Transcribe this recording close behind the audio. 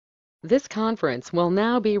This conference will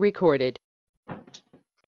now be recorded.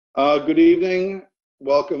 Good evening.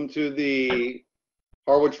 Welcome to the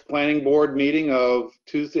Harwich Planning Board meeting of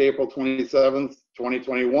Tuesday, April 27th,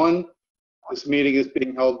 2021. This meeting is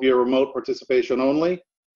being held via remote participation only.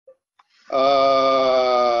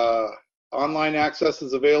 Online access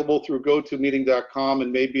is available through gotomeeting.com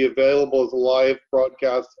and may be available as a live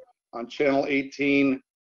broadcast on channel 18.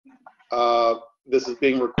 This is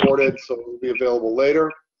being recorded, so it will be available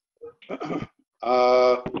later.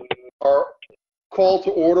 Our call to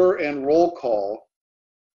order and roll call.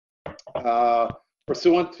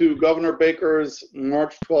 Pursuant to Governor Baker's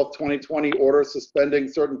March 12, 2020 order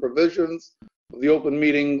suspending certain provisions of the Open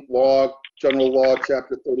Meeting Law, General Law,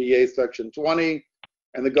 Chapter 38, Section 20,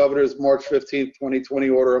 and the Governor's March 15, 2020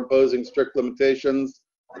 order imposing strict limitations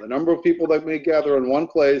on the number of people that may gather in one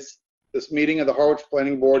place, this meeting of the Harwich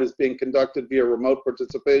Planning Board is being conducted via remote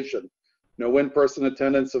participation. No in-person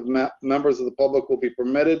attendance of members of the public will be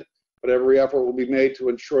permitted, but every effort will be made to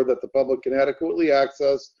ensure that the public can adequately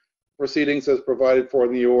access proceedings as provided for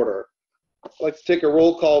in the order. I'd like to take a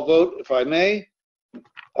roll call vote, if I may.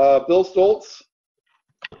 Bill Stoltz.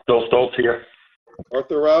 Bill Stoltz here.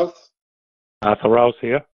 Arthur Rouse. Arthur Rouse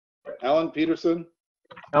here. Alan Peterson.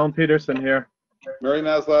 Alan Peterson here. Mary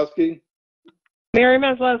Maslowski. Mary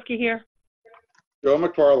Maslowski here. Joe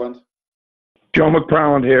McFarland. Joe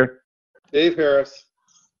McFarland here. Dave Harris.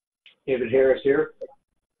 David Harris here.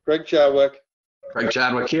 Craig Chadwick. Craig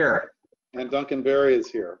Chadwick here. And Duncan Berry is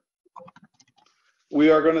here. We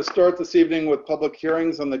are going to start this evening with public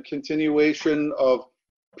hearings on the continuation of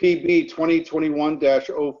PB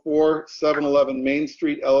 2021-04, 711 Main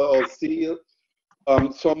Street LLC.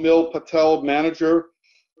 Somil Patel, manager,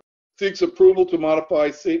 seeks approval to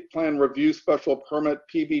modify site plan review special permit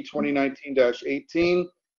PB 2019-18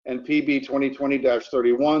 and PB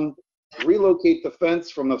 2020-31, relocate the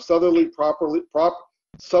fence from the southerly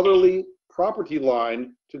property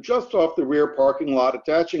line to just off the rear parking lot,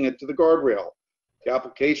 attaching it to the guardrail. The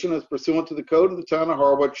application is pursuant to the Code of the Town of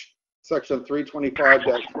Harwich, Section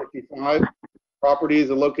 325-55. Properties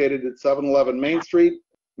are located at 711 Main Street,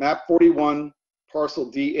 map 41,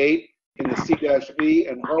 parcel D8 in the C-V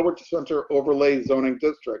and Harwich Center overlay zoning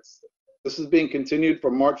districts. This is being continued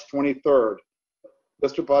from March 23rd.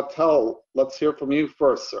 Mr. Patel, let's hear from you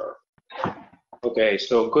first, sir. Okay,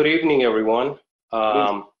 so good evening, everyone.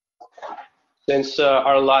 Since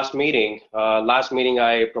our last meeting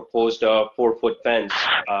I proposed a 4-foot fence,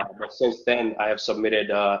 but since then I have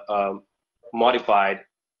submitted modified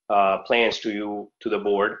plans to the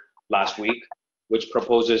board last week, which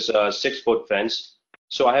proposes a 6-foot fence.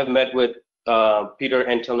 So I have met with Peter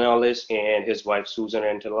Antonellis and his wife Susan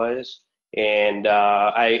Antonellis, and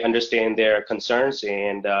I understand their concerns,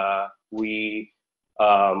 and we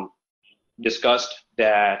discussed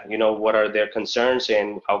that, what are their concerns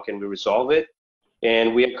and how can we resolve it.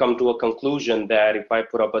 And we have come to a conclusion that if I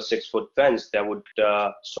put up a 6-foot fence, that would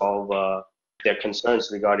solve their concerns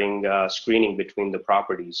regarding screening between the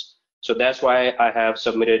properties. So that's why I have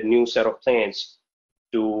submitted a new set of plans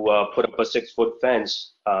to put up a 6-foot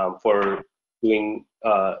fence for doing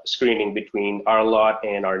screening between our lot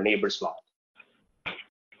and our neighbor's lot.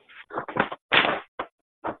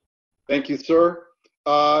 Thank you, sir.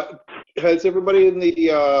 Has everybody in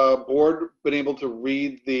the board been able to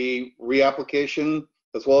read the reapplication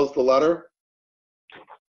as well as the letter?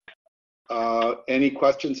 Any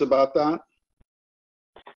questions about that?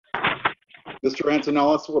 Mr.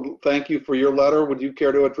 Antonellis, thank you for your letter. Would you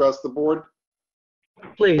care to address the board?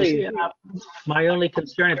 Please. My only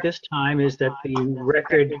concern at this time is that the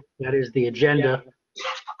record, that is the agenda,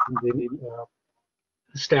 the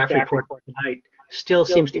staff report tonight, still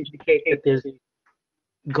seems to indicate that there's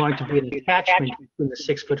going to be an attachment between the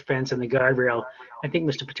 6-foot fence and the guardrail. I think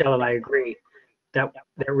Mr. Patel and I agree that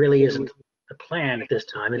that really isn't the plan at this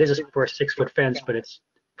time. It is for a 6-foot fence, but it's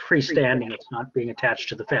freestanding. It's not being attached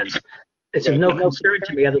to the fence. It's of no concern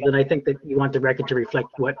to me, other than I think that you want the record to reflect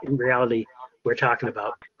what in reality we're talking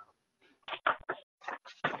about.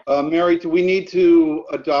 Mary, do we need to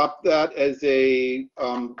adopt that as a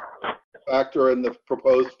factor in the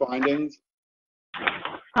proposed findings?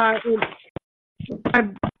 Does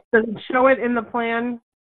it show it in the plan?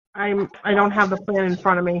 I don't have the plan in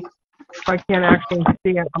front of me, so I can't actually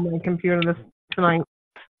see it on my computer tonight.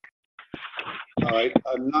 All right,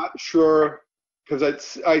 I'm not sure, because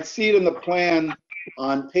I see it in the plan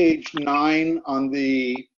on page 9 on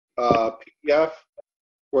the PDF,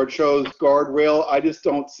 where it shows guardrail. I just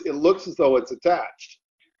don't, it looks as though it's attached.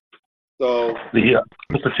 So.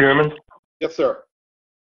 Mr. Chairman? Yes, sir.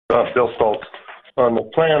 Bill Stoltz. On the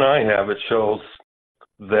plan I have, it shows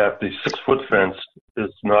that the 6-foot fence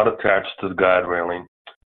is not attached to the guide railing.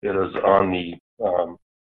 It is on the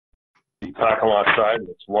parking lot side.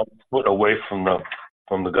 It's 1 foot away from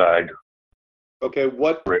the guide. Okay,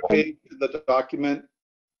 what Right. page of the document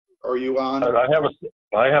are you on? And I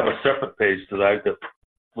have a separate page that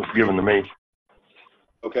was given to me.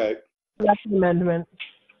 Okay, That's an amendment.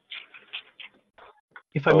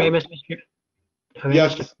 If I may, Mr. Chair. if I may,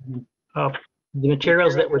 yes, Mr. The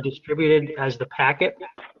materials that were distributed as the packet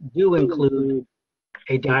do include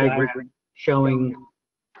a diagram showing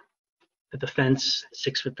that the fence,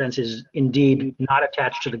 6-foot fence, is indeed not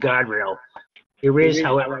attached to the guardrail. There is,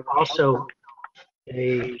 however, also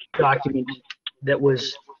a document that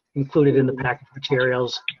was included in the packet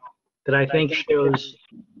materials that I think shows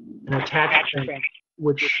an attached fence,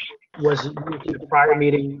 which was used in a prior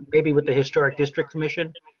meeting, maybe with the Historic District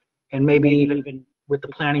Commission, and maybe even with the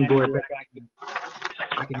Planning Board back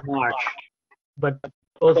in March. But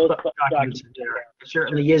both documents are there. There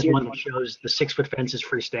certainly is one that shows the 6-foot fence is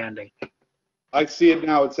freestanding. I see it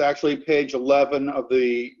now. It's actually page 11 of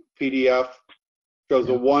the PDF. Shows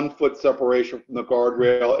a 1 foot separation from the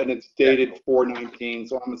guardrail, and it's dated 4/19.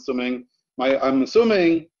 So I'm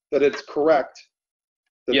assuming that it's correct.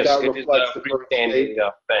 Yes, that it is reflects a the current freestanding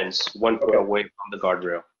state. fence, 1 foot Okay. away from the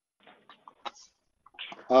guardrail.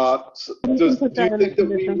 Do you think that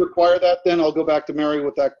we require that then? I'll go back to Mary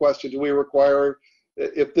with that question. Do we require,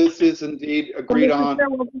 if this is indeed agreed on?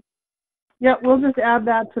 Yeah, we'll just add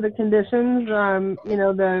that to the conditions.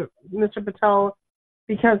 Mr. Patel,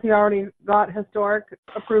 because he already got historic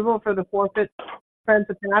approval for the 4-foot fence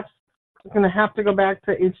attached, is going to have to go back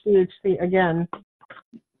to HDHC again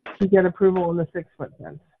to get approval on the 6-foot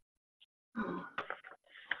fence.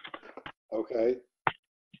 Okay.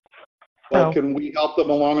 Well, can we help them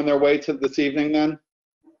along on their way to this evening then?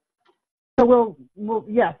 So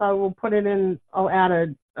yes, I will put it in. I'll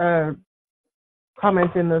add a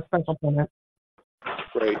comment in the special permit.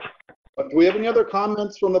 Great. Do we have any other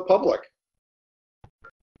comments from the public?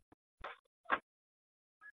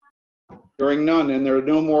 Hearing none, and there are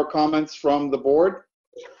no more comments from the board?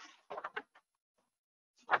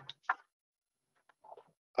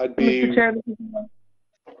 Mr. Chair,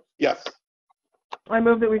 Yes. I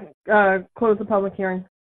move that we close the public hearing.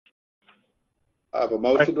 I have a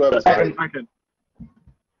motion. Do I have a second? Second.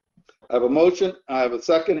 I have a motion. I have a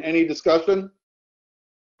second. Any discussion?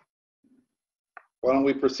 Why don't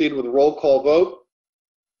we proceed with a roll call vote?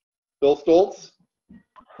 Bill Stoltz?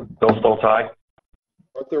 Bill Stoltz, aye.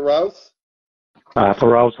 Arthur Rouse? Arthur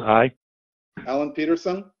Rouse, aye. Alan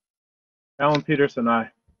Peterson? Alan Peterson, aye.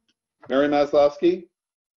 Mary Maslowski?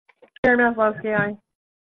 Chair Maslowski, aye.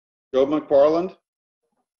 Joe McFarland?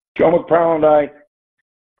 Joe McFarland, aye.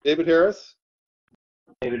 David Harris?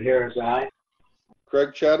 David Harris, aye.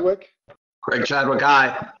 Craig Chadwick? Craig Chadwick,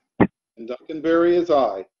 aye. And Duncan Berry is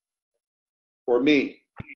aye. For me.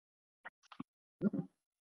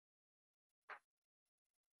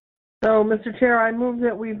 So, Mr. Chair, I move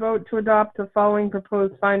that we vote to adopt the following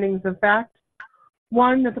proposed findings of fact.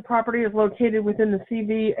 1, that the property is located within the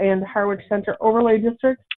CV and Harwich Center overlay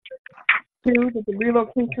district. 2, that the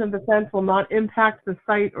relocation of the fence will not impact the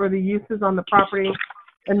site or the uses on the property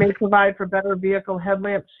and may provide for better vehicle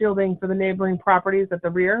headlamp shielding for the neighboring properties at the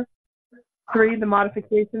rear. 3, the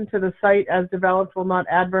modification to the site as developed will not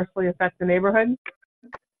adversely affect the neighborhood.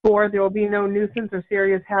 4, there will be no nuisance or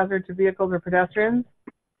serious hazard to vehicles or pedestrians.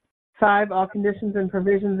 5, all conditions and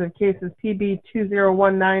provisions of cases PB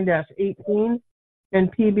 2019-18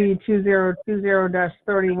 and PB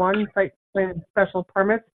 2020-31 site plan special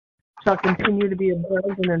permits shall continue to be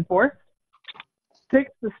observed and enforced.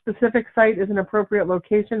 6, the specific site is an appropriate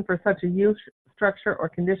location for such a use, structure, or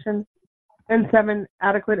condition. And 7,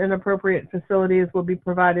 adequate and appropriate facilities will be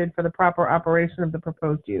provided for the proper operation of the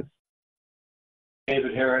proposed use.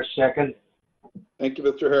 David Harris, second. Thank you,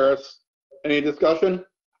 Mr. Harris. Any discussion?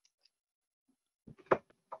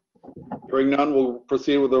 Hearing none, we'll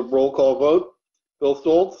proceed with a roll call vote. Bill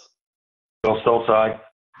Stoltz? Bill Stoltz, aye.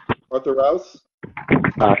 Arthur Rouse?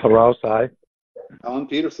 Arthur Rouse, aye. Alan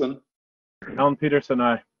Peterson? Alan Peterson,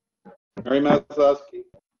 aye. Mary Maslowski?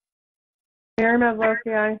 Mary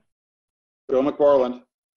Maslowski, aye. Joe McFarland?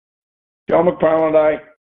 Joe McFarland, aye.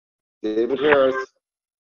 David Harris?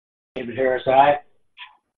 David Harris, aye.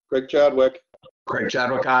 Craig Chadwick? Craig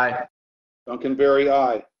Chadwick, aye. Duncan Berry,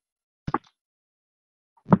 aye.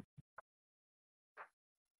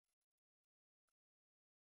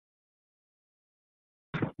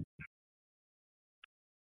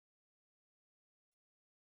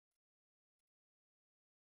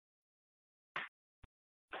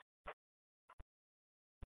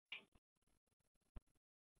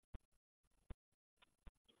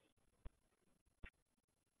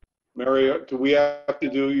 Mary, do we have to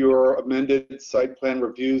do your amended site plan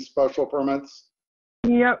review special permits?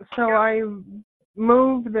 Yep, so I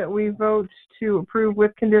move that we vote to approve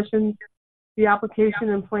with conditions the application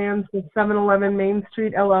and plans with 711 Main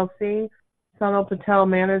Street LLC, Sunil Patel,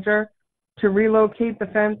 manager, to relocate the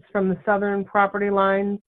fence from the southern property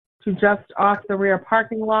line to just off the rear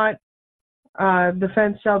parking lot. The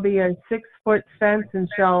fence shall be a 6-foot fence and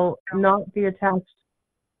shall not be attached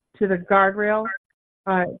to the guardrail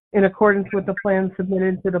in accordance with the plan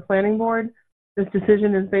submitted to the planning board. This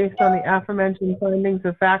decision is based on the aforementioned findings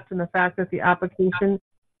of fact and the fact that the application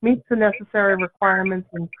meets the necessary requirements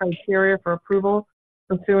and criteria for approval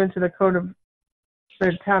pursuant to the code of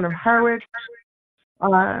the town of Harwich.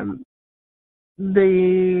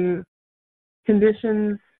 The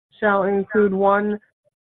conditions shall include, 1,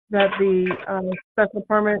 that the special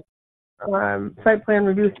permit, site plan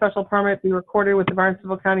review special permit be recorded with the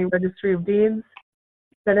Barnstable County Registry of Deeds,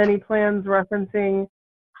 that any plans referencing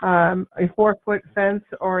a 4-foot fence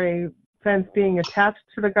or a fence being attached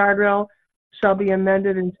to the guardrail shall be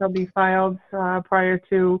amended and shall be filed prior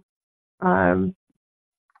to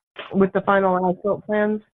with the final as-built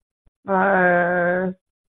plans.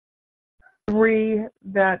 3,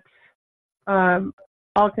 that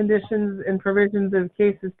all conditions and provisions of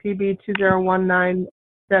cases PB 2019-18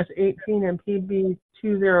 and PB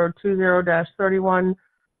 2020-31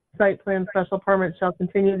 site plan special permits shall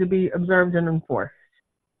continue to be observed and enforced.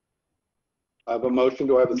 I have a motion.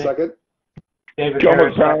 Do I have a second? David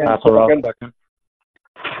Harris. Second.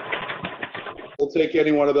 We'll take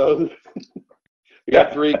any one of those. We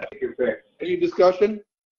got 3. Any discussion?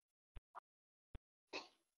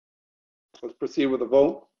 Let's proceed with the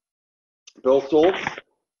vote. Bill Stoltz,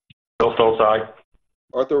 Bill Stoltz, aye.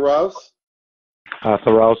 Arthur Rouse,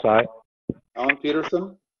 Arthur Rouse, aye. Alan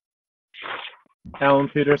Peterson, Alan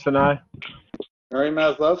Peterson, aye. Mary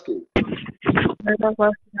Maslowski,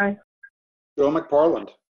 Aye. Joe McFarland,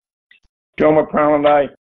 Joe McFarland, aye.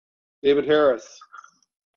 David Harris,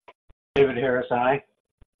 David Harris, aye.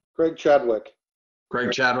 Craig Chadwick,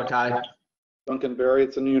 Craig Chadwick, aye. Duncan Berry.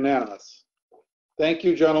 It's a unanimous. Thank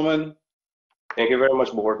you, gentlemen. Thank you very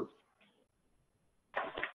much, board.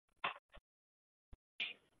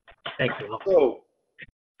 Thank you. So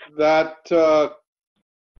that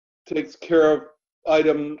takes care of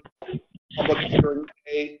item public hearing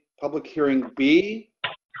A. Public hearing B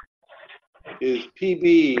is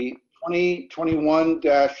PB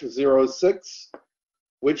 2021-06,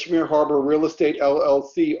 Witchmere Harbor Real Estate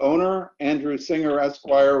LLC owner, Andrew Singer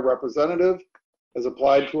Esquire representative, has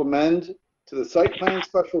applied to amend to the site plan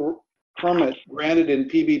special permit granted in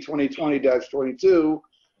PB 2020-22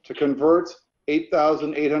 to convert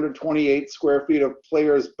 8,828 square feet of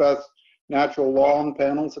Players Best natural lawn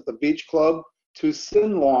panels at the Beach Club to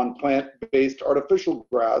Sin Lawn plant-based artificial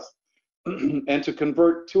grass, and to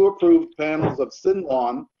convert 2 approved panels of Sin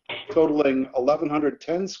Lawn totaling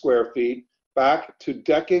 1,110 square feet back to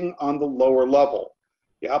decking on the lower level.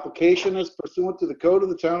 The application is pursuant to the Code of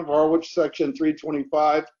the Town of Harwich, Section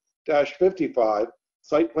 325-55,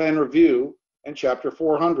 Site Plan Review, and Chapter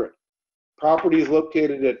 400. Property is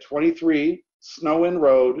located at 23 Snow Inn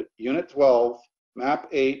Road, Unit 12, Map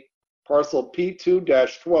 8, Parcel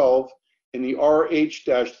P2-12 in the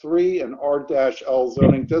RH-3 and R-L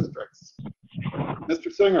zoning districts. Mr.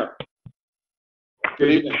 Singer.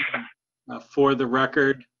 Good evening. For the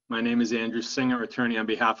record, my name is Andrew Singer, attorney on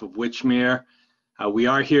behalf of Witchmere. We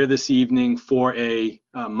are here this evening for a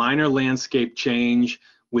minor landscape change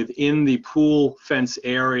within the pool fence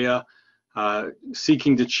area,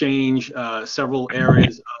 seeking to change several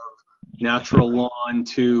areas of natural lawn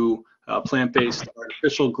to plant-based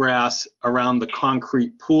artificial grass around the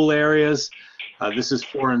concrete pool areas. This is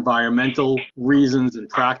for environmental reasons and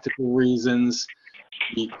practical reasons.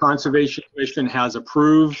 The Conservation Commission has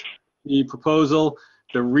approved the proposal.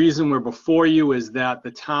 The reason we're before you is that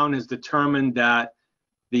the town has determined that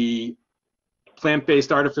the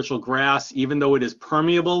plant-based artificial grass, even though it is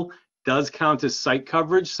permeable, does count as site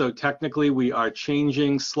coverage. So technically we are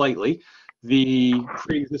changing slightly the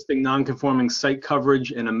pre-existing non-conforming site coverage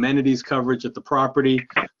and amenities coverage at the property.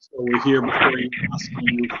 So we're here before you asking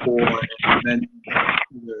you for an amendment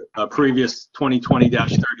to the previous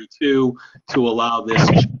 2020-32 to allow this.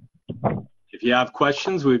 If you have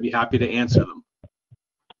questions, we'd be happy to answer them.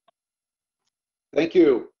 Thank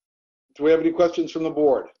you. Do we have any questions from the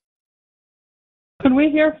board? Could we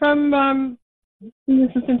hear from the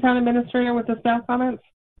Assistant Town Administrator with the staff comments?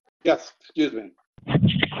 Yes, excuse me.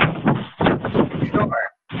 Sure.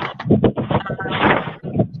 I'm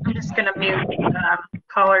just going to mute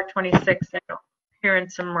caller 26. I'm hearing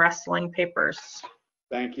some rustling papers.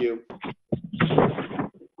 Thank you.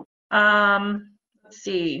 Let's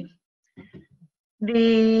see.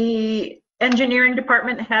 The engineering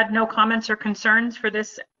department had no comments or concerns for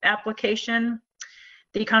this application.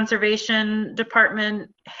 The conservation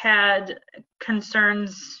department had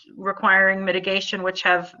concerns requiring mitigation, which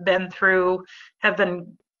have been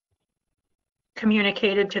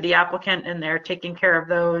communicated to the applicant, and they're taking care of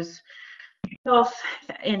those. Health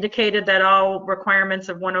indicated that all requirements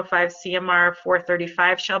of 105 CMR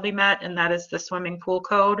 435 shall be met, and that is the swimming pool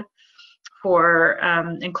code for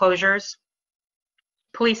enclosures.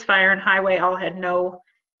 Police, fire, and highway all had no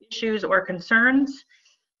issues or concerns.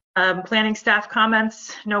 Planning staff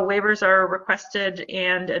comments, no waivers are requested,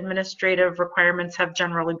 and administrative requirements have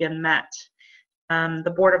generally been met.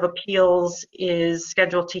 The Board of Appeals is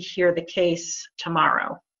scheduled to hear the case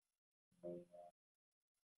tomorrow.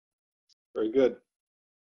 Very good.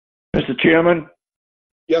 Mr. Chairman,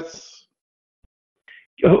 Yes.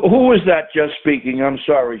 who was that just speaking? I'm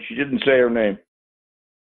sorry, she didn't say her name.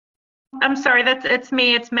 I'm sorry, it's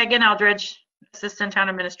me. It's Megan Eldridge, Assistant Town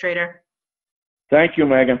Administrator. Thank you,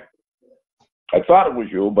 Megan. I thought it was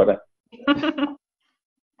you, but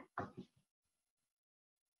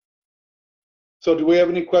So do we have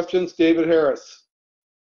any questions? David Harris.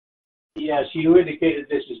 Yes, you indicated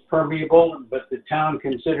this is permeable, but the town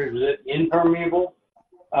considers it impermeable.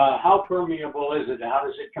 How permeable is it? How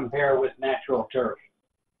does it compare with natural turf?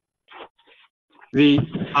 The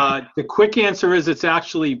quick answer is it's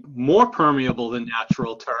actually more permeable than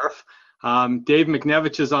natural turf. Dave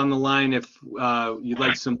McNevich is on the line if you'd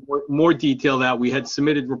like some more detail. That we had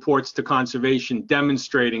submitted reports to conservation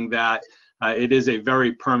demonstrating that it is a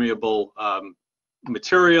very permeable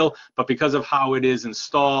material, but because of how it is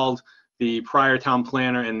installed, the prior town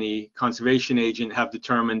planner and the conservation agent have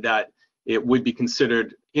determined that it would be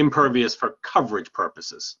considered impervious for coverage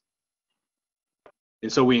purposes.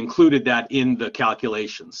 And so we included that in the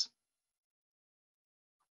calculations.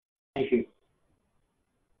 Thank you.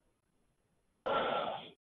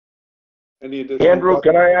 Any additional Andrew,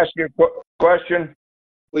 questions? can I ask you a question?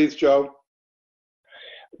 Please, Joe.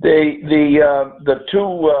 The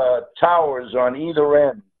two towers on either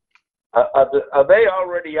end, are they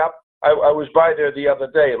already up? I was by there the other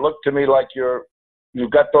day. It looked to me like you've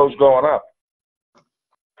got those going up.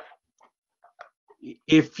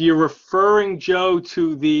 If you're referring, Joe,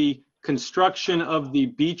 to the construction of the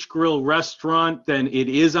Beach Grill restaurant, then it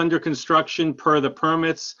is under construction per the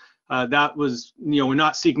permits. That was, we're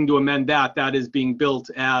not seeking to amend that. That is being built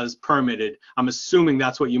as permitted. I'm assuming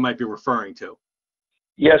that's what you might be referring to.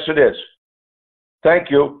 Yes, it is. Thank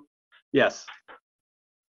you. Yes.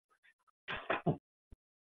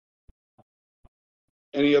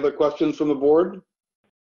 Any other questions from the board?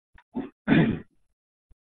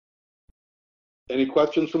 Any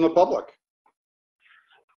questions from the public?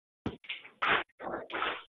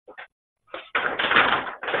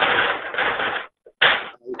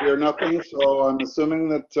 I hear nothing, so I'm assuming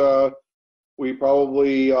that we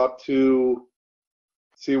probably ought to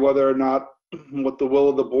see whether or not what the will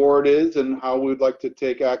of the board is and how we'd like to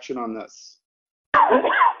take action on this.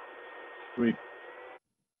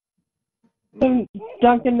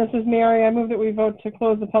 Duncan, this is Mary. I move that we vote to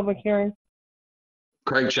close the public hearing.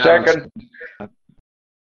 Craig Chadwick. Second.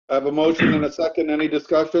 I have a motion and a second. Any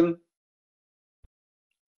discussion?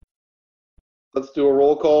 Let's do a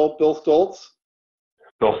roll call. Bill Stoltz,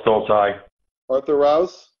 Bill Stoltz, aye. Arthur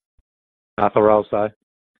Rouse, Arthur Rouse, aye.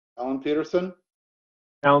 Alan Peterson,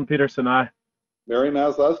 Alan Peterson, aye. Mary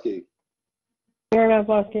Maslowski, Mary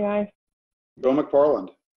Maslowski, aye. Joe McFarland,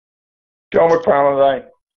 Joe McFarland, aye.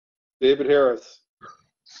 David Harris,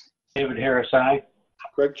 David Harris, aye.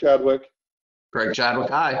 Craig Chadwick, Craig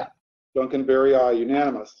Chadwick, aye. Duncan Berry, aye.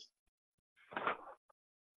 Unanimous.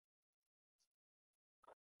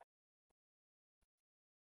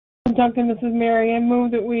 Duncan, this is Mary. I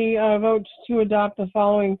move that we vote to adopt the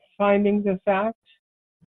following findings of fact.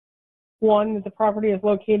 1, that the property is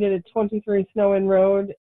located at 23 Snow Inn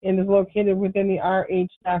Road and is located within the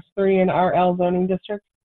RH-3 and RL zoning district.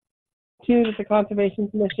 2, that the Conservation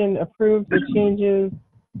Commission approved the changes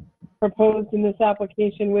proposed in this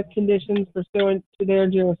application with conditions pursuant to their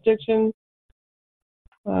jurisdiction.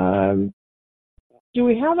 Do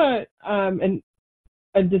we have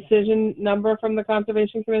a decision number from the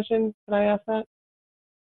Conservation Commission? Can I ask that?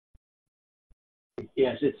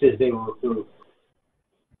 Yes, it says they will approve.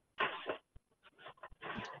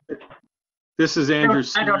 This is Andrew.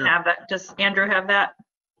 I don't have that. Does Andrew have that?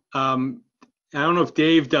 I don't know if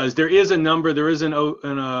Dave does. There is a number. There is an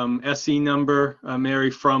SE number,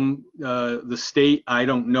 Mary, from the state. I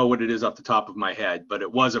don't know what it is off the top of my head, but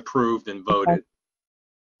it was approved and voted.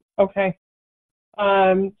 Okay.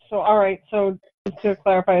 So, all right. So Just to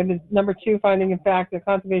clarify, the number 2 finding of fact, the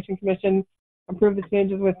Conservation Commission approved the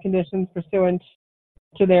changes with conditions pursuant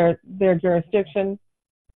to their jurisdiction.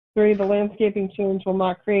 3, the landscaping change will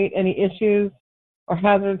not create any issues or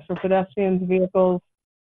hazards for pedestrians, vehicles,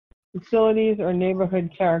 facilities, or neighborhood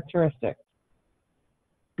characteristics.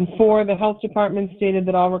 And 4, the Health Department stated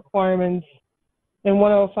that all requirements in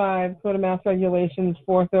 105 Code of Mass Regulations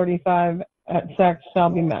 435 at SEC shall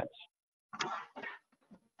be met.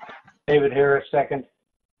 David Harris, second.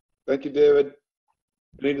 Thank you, David.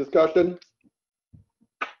 Any discussion?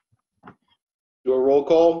 Do a roll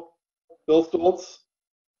call. Bill Stoltz,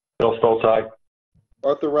 Bill Stoltz, aye.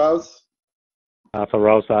 Arthur Rouse, Arthur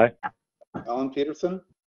Rouse, aye. Alan Peterson,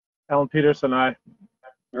 Alan Peterson, aye.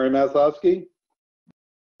 Mary Maslowski,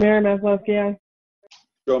 Mary Maslowski, aye.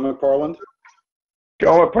 Joe McFarland,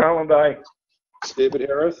 Joe McFarland, aye. David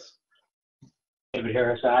Harris, David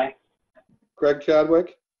Harris, aye. Craig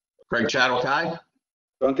Chadwick, Craig Chadwick, aye.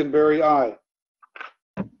 Duncan Berry, aye.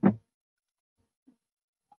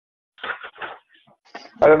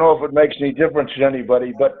 I don't know if it makes any difference to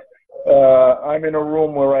anybody, but I'm in a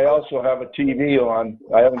room where I also have a TV on.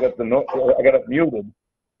 I haven't got I got it muted,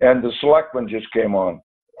 and the selectman just came on.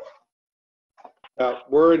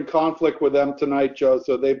 We're in conflict with them tonight, Joe,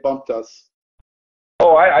 so they bumped us.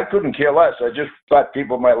 Oh, I couldn't care less. I just thought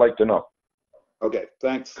people might like to know. Okay,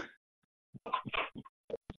 thanks.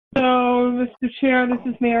 So, Mr. Chair, this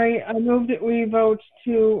is Mary. I move that we vote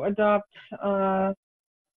to adopt,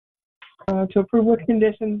 to approve with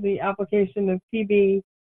conditions the application of PB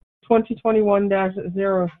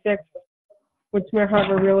 2021-06, Witchmere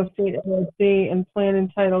Harbor Real Estate LLC, and plan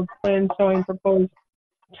entitled Plan Showing Proposed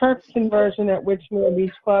Turf Conversion at Witchmere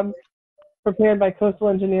Beach Club, prepared by Coastal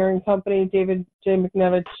Engineering Company, David J.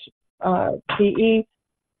 McNevich, PE,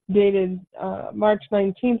 dated March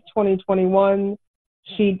 19th, 2021,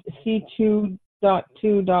 sheet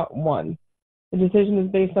C2.2.1. The decision is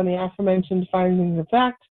based on the aforementioned findings of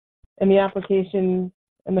fact and the application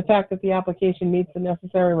and the fact that the application meets the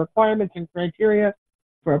necessary requirements and criteria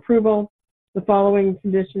for approval. The following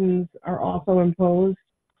conditions are also imposed.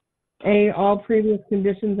 A, all previous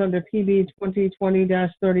conditions under PB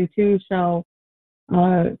 2020-32 shall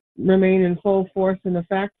remain in full force and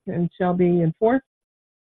effect and shall be enforced.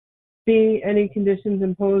 B, any conditions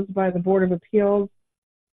imposed by the Board of Appeals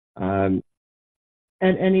at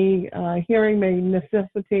any hearing may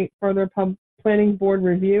necessitate further planning board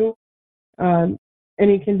review.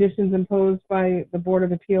 Any conditions imposed by the Board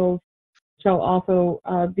of Appeals shall also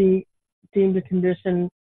be deemed a condition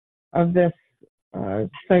of this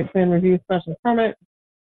site plan review special permit.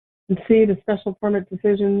 And C, the special permit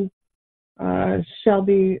decisions shall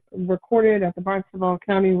be recorded at the Barnstable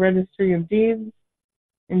County Registry of Deeds.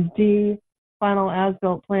 And D, final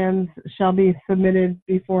as-built plans shall be submitted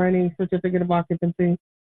before any certificate of occupancy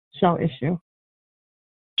shall issue.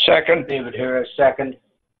 Second. David Harris, second.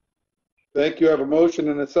 Thank you. I have a motion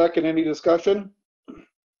and a second. Any discussion?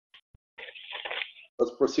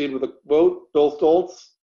 Let's proceed with the vote. Bill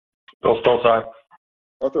Stoltz, Bill Stoltz, aye.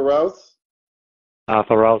 Arthur Rouse,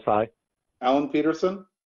 Arthur Rouse, aye. Alan Peterson,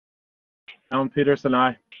 Alan Peterson,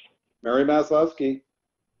 aye. Mary Maslowski,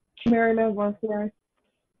 Mary Maslowski, aye.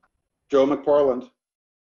 Joe McFarland,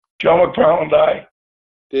 Joe McFarland, aye.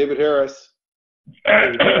 David Harris,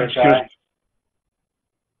 David Harris, aye.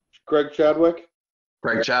 Craig Chadwick,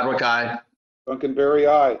 Craig Chadwick, aye. Duncan Berry,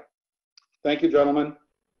 aye. Thank you, gentlemen.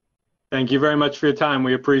 Thank you very much for your time.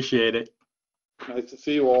 We appreciate it. Nice to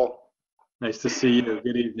see you all. Nice to see you.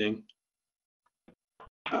 Good evening.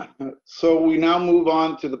 So we now move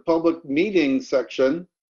on to the public meeting section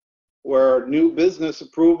where new business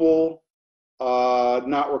approval,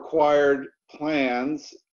 not required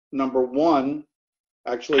plans, number 1,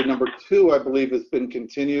 actually number 2, I believe has been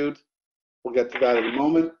continued. We'll get to that in a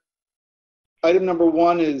moment. Item number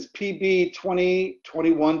 1 is PB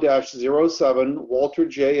 2021-07, Walter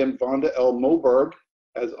J. and Vonda L. Moberg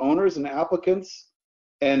as owners and applicants,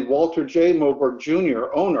 and Walter J. Moberg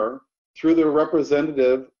Jr., owner, through their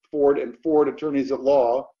representative, Ford and Ford Attorneys at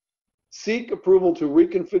Law, seek approval to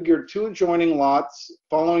reconfigure 2 adjoining lots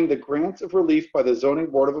following the grant of relief by the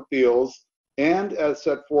Zoning Board of Appeals and as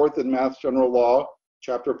set forth in Mass General Law,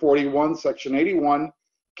 Chapter 41, Section 81,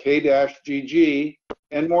 K-GG,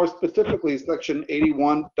 and more specifically, Section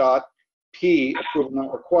 81.P, approval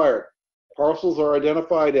not required. Parcels are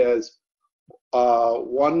identified as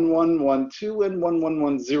 1112 and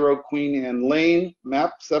 1110 Queen Anne Lane,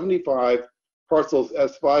 map 75, parcels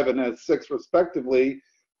S5 and S6 respectively,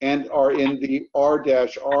 and are in the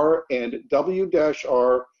R-R and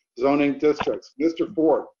W-R zoning districts. Mr.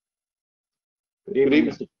 Ford. Good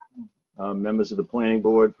evening, members of the planning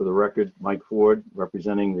board. For the record, Mike Ford,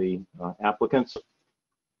 representing the applicants.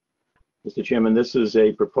 Mr. Chairman, this is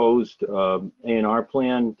a proposed A&R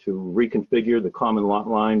plan to reconfigure the common lot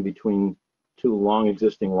line between two long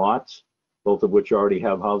existing lots, both of which already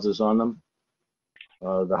have houses on them.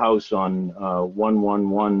 The house on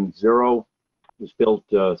 1110 was built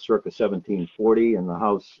circa 1740, and the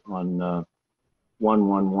house on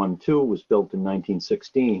 1112 was built in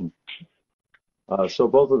 1916. So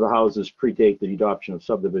both of the houses predate the adoption of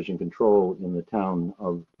subdivision control in the town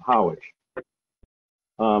of Harwich.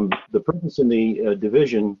 The purpose in the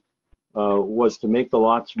division was to make the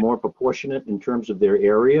lots more proportionate in terms of their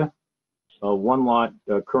area. One lot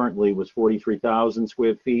currently was 43,000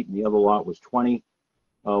 square feet, and the other lot was 20.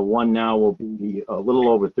 One now will be a little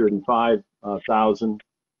over 35,000,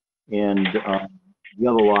 and the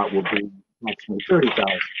other lot will be approximately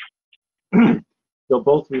 30,000. They'll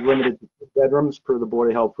both be limited to 2 bedrooms per the Board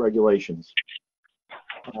of Health regulations.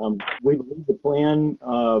 We believe the plan,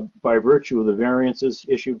 by virtue of the variances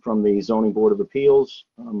issued from the Zoning Board of Appeals,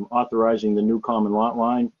 authorizing the new common lot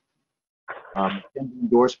line, can be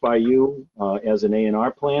endorsed by you as an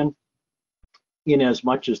A&R plan, in as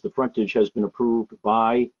much as the frontage has been approved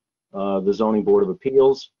by the Zoning Board of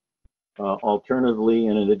Appeals. Alternatively,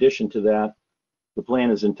 and in addition to that, the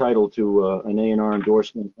plan is entitled to an A&R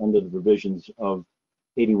endorsement under the provisions of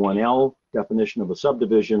 81L, definition of a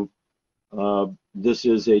subdivision. This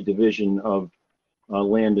is a division of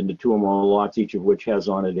land into 2 or more lots, each of which has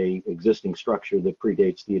on it a existing structure that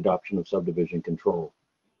predates the adoption of subdivision control.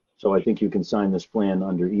 So I think you can sign this plan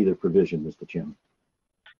under either provision, Mr. Chairman.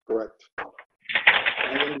 Correct.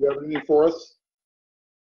 Alan, do you have anything for us?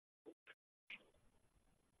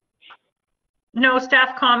 No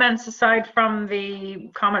staff comments aside from the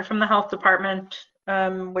comment from the health department,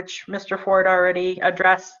 which Mr. Ford already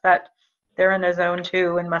addressed, that they're in a zone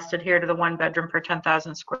 2 and must adhere to the 1 bedroom per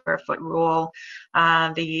 10,000 square foot rule.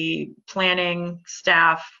 The planning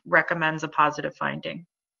staff recommends a positive finding.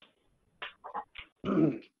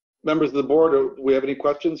 Members of the board, do we have any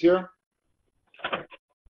questions here?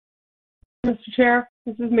 Mr. Chair,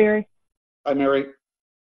 this is Mary. Hi, Mary.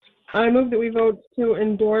 I move that we vote to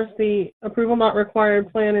endorse the approval not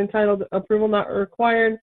required plan entitled Approval Not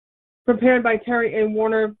Required, prepared by Terry A.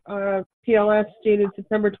 Warner, PLS, dated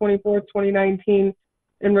September 24th, 2019,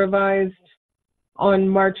 and revised on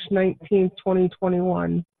March 19th,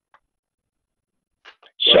 2021.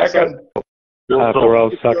 Second.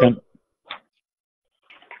 Thoreau, second.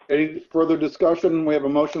 Any further discussion? We have a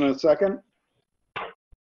motion and a second.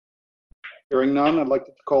 Hearing none, I'd like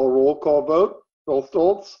to call a roll call vote. Bill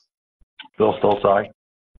Stoltz? Bill Stoltz, aye.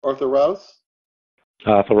 Arthur Rouse?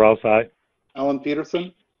 Thoreau, aye. Alan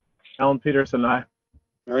Peterson? Alan Peterson, aye.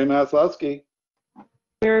 Mary Maslowski?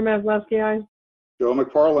 Mary Maslowski, aye. Joe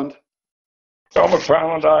McFarland? Joe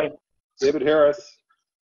McFarland, aye. David Harris?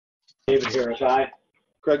 David Harris, aye.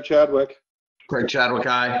 Craig Chadwick? Craig Chadwick,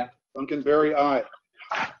 aye. Duncan Berry, aye.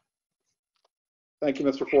 Thank you,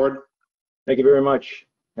 Mr. Ford. Thank you very much.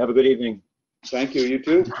 Have a good evening. Thank you. You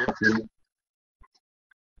too.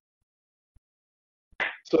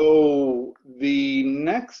 So the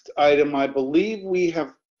next item, I believe we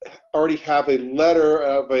already have a letter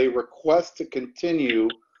of a request to continue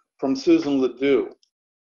from Susan Ledoux,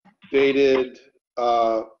 dated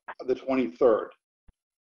the 23rd.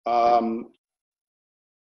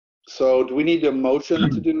 So do we need a motion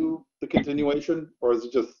to do the continuation, or is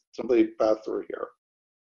it just simply pass through here?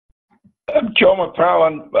 Joe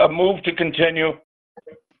McFarland, move to continue.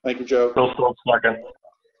 Thank you, Joe. Bill Stoltz, second.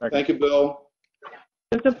 Thank you, Bill.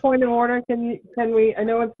 Just a point of order, can we, I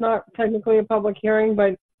know it's not technically a public hearing,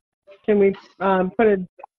 but can we put a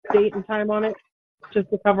date and time on it, just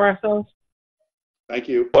to cover ourselves? Thank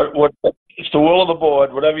you. What, it's the will of the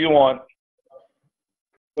board, whatever you want.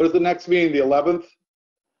 What is the next meeting, the 11th?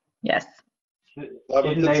 Yes. 11th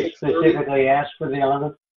Didn't at they 6:30? specifically ask for the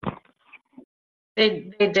 11th?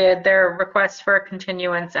 They did. Their request for a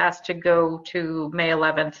continuance asked to go to May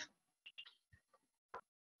 11th.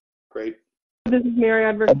 Great. This is Mary.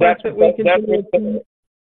 I'd request that we continue.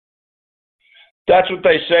 That's what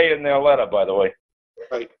they say in their letter, by the way.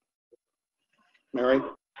 Right. Mary?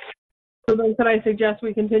 So then could I suggest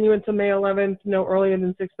we continue it to May 11th, no earlier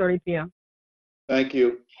than 6:30 p.m.? Thank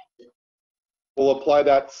you. We'll apply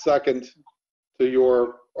that second to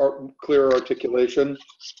your clear articulation.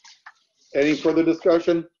 Any further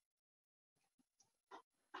discussion?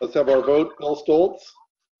 Let's have our vote. Bill Stoltz?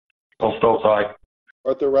 Bill Stoltz, aye.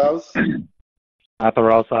 Arthur Rouse? Arthur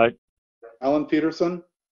Rouse, aye. Alan Peterson?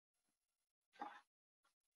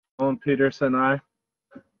 Alan Peterson, aye.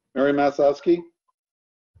 Mary Maslowski?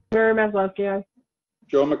 Mary Maslowski, aye.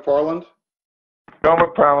 Joe McFarland, Joe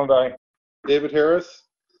McFarland, aye. David Harris,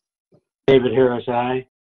 David Harris, aye.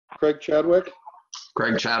 Craig Chadwick,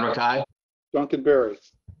 Craig Chadwick, aye. Duncan Berry.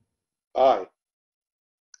 Aye.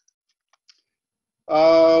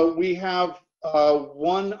 We have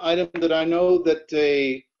one item that I know that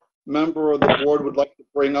a member of the board would like to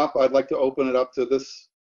bring up. I'd like to open it up to this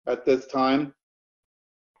at this time.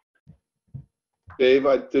 Dave,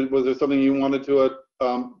 was there something you wanted to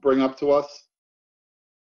bring up to us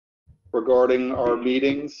regarding our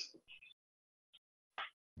meetings?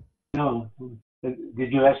 No.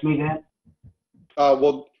 Did you ask me that?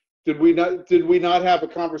 Well, did we not have a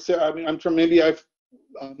conversation? I mean, I'm sure maybe I've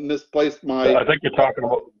misplaced my. I think you're talking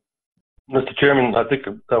about, Mr. Chairman, I think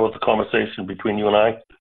that was a conversation between you and I.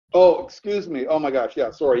 Oh, excuse me. Oh my gosh.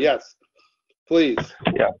 Yeah. Sorry. Yes. Please.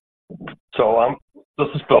 Yeah. So this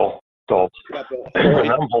is Bill Stoltz. Yeah, Bill.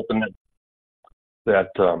 And I'm hoping that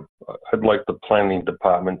I'd like the planning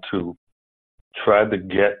department to try to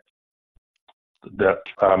get that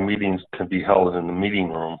our meetings can be held in the meeting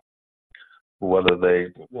room, whether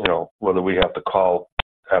we have to call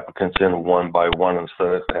applicants in one by one instead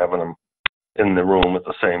of having them in the room at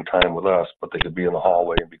the same time with us, but they could be in the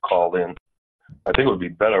hallway and be called in. I think it would be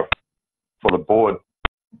better for the board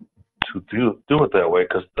to do it that way,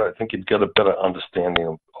 because I think you'd get a better understanding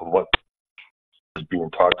of what is being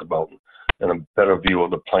talked about and a better view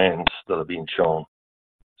of the plans that are being shown.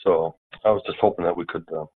 So I was just hoping that we could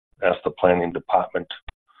ask the planning department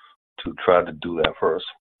to try to do that first.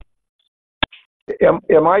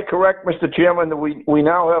 Am I correct, Mr. Chairman, that we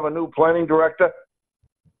now have a new planning director?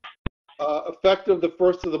 Effective the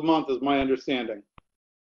 1st of the month is my understanding.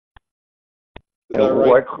 Is that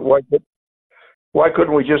right? Why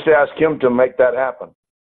couldn't we just ask him to make that happen?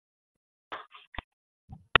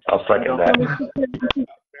 I'll second that.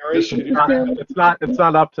 Mary, It's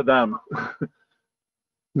not up to them.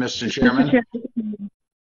 Mr. Chairman.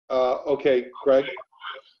 okay, Craig.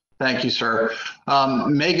 Thank you, sir.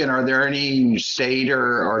 Megan, are there any state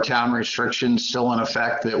or town restrictions still in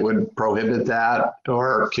effect that would prohibit that,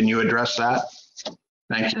 or can you address that?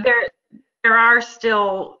 Thank you. There are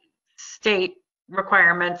still state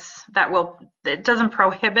requirements it doesn't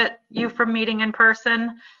prohibit you from meeting in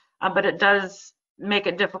person, but it does make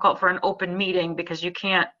it difficult for an open meeting, because you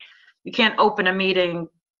can't open a meeting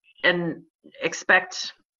and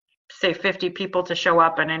expect, say, 50 people to show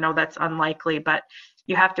up, and I know that's unlikely, but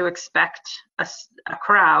you have to expect a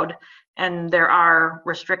crowd, and there are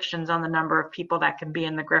restrictions on the number of people that can be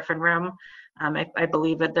in the Griffin room. I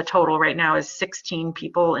believe that the total right now is 16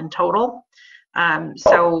 people in total.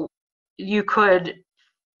 So you could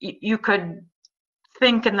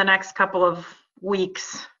think in the next couple of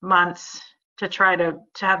weeks, months, to try to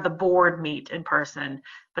have the board meet in person,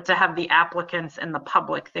 but to have the applicants and the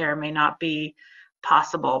public there may not be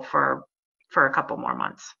possible for a couple more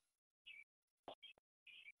months.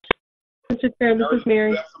 Mr. Chair, this is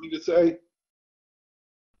Mary. Do you have something to say?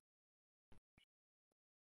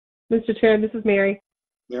 Mr. Chair, this is Mary.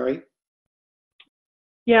 Mary?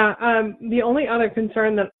 Yeah, the only other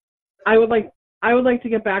concern that I would like to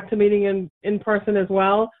get back to meeting in person as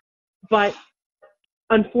well, but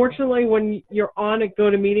unfortunately, when you're on a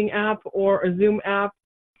GoToMeeting app or a Zoom app,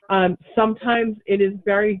 sometimes it is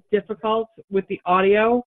very difficult with the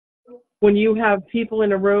audio. When you have people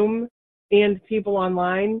in a room and people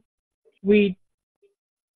online, we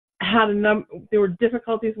had there were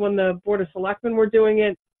difficulties when the Board of Selectmen were doing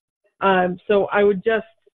it. So I would just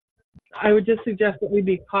suggest that we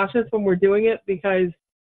be cautious when we're doing it, because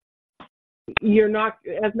you're not,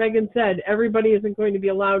 as Megan said, everybody isn't going to be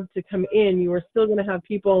allowed to come in. You are still going to have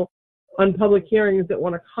people on public hearings that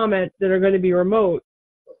want to comment that are going to be remote.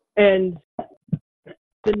 And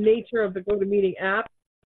the nature of the GoToMeeting app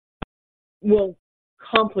will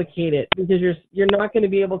complicate it, because you're not going to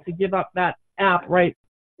be able to give up that app right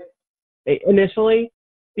initially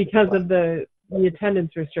because of the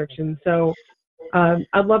attendance restrictions. So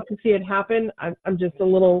I'd love to see it happen. I'm just a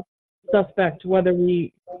little suspect whether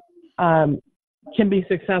we can be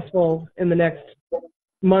successful in the next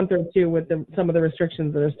month or two with some of the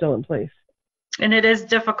restrictions that are still in place. And it is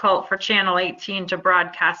difficult for Channel 18 to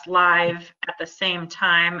broadcast live at the same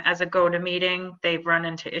time as a GoToMeeting. They've run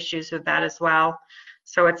into issues with that as well.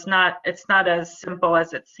 So it's not as simple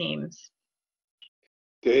as it seems.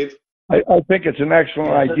 Dave? I think it's an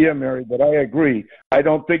excellent idea, Mary, but I agree. I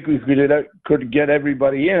don't think we could get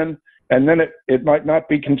everybody in, and then it might not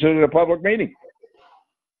be considered a public meeting.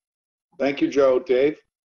 Thank you, Joe. Dave?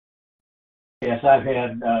 Yes, I've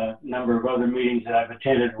had a number of other meetings that I've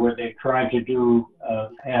attended where they tried to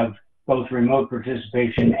have both remote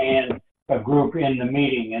participation and a group in the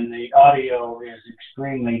meeting, and the audio is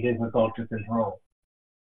extremely difficult to control.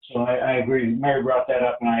 So I agree. Mary brought that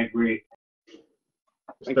up, and I agree.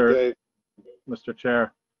 Thank you, Dave. Mr.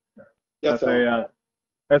 Chair, Yes,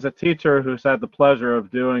 as a teacher who's had the pleasure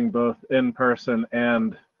of doing both in-person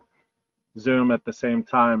and Zoom at the same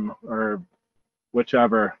time, or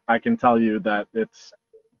whichever, I can tell you that it's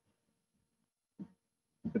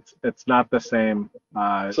not the same.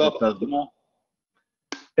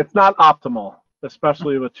 It's not optimal,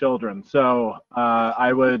 especially with children. So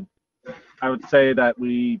I would say that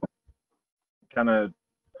we kind of,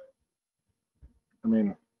 I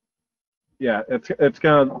mean, yeah, it's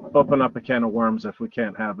going to open up a can of worms if we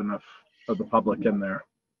can't have enough of the public in there.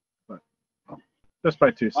 But just by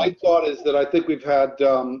 2 cents. My thought is that I think we've had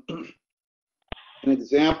an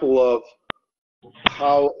example of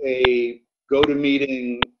how a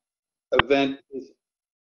go-to-meeting event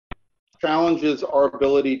challenges our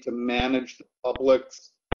ability to manage the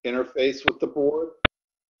public's interface with the board,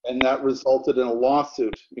 and that resulted in a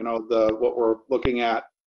lawsuit. You know, what we're looking at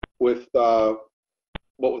with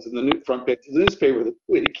what was in the front page of the newspaper this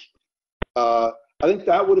week. I think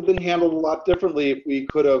that would have been handled a lot differently if we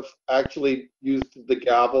could have actually used the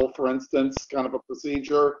gavel, for instance, kind of a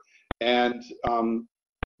procedure, and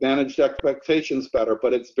managed expectations better.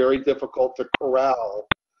 But it's very difficult to corral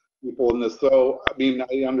people in this. So, I mean,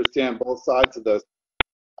 I understand both sides of this.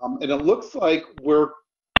 And it looks like the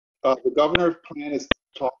governor's plan is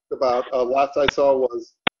talked about, last I saw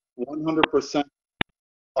was 100%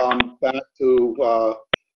 back to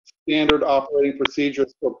standard operating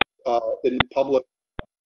procedures for in public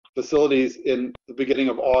facilities in the beginning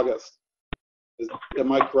of August.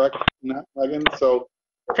 Am I correct in that, Megan? So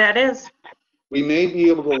that is. We may be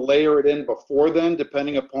able to layer it in before then,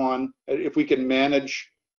 depending upon if we can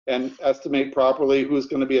manage and estimate properly who's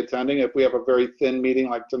going to be attending. If we have a very thin meeting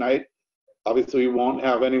like tonight, obviously we won't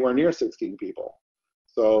have anywhere near 16 people.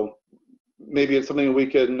 So maybe it's something we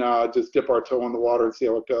can just dip our toe in the water and see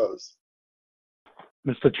how it goes.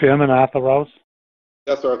 Mr. Chairman, Arthur Rose.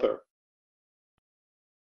 Yes, Arthur.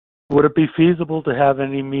 Would it be feasible to have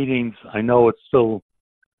any meetings? I know it's still,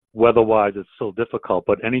 weather-wise, it's still difficult,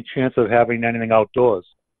 but any chance of having anything outdoors?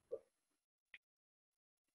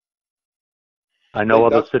 I know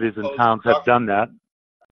other cities and towns have done that.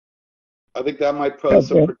 I think that might pose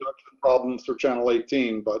some production problems for Channel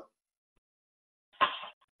 18, but.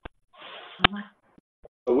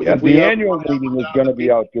 Yeah, the annual meeting is going to be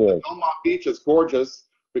outdoors. Belmont Beach is gorgeous.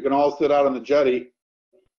 We can all sit out on the jetty.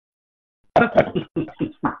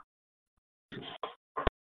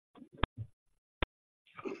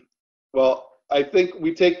 Well, I think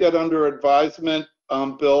we take that under advisement,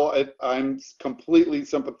 Bill. I'm completely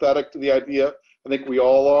sympathetic to the idea. I think we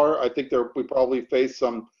all are. I think we probably face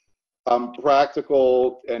some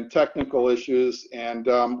practical and technical issues, and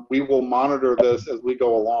we will monitor this as we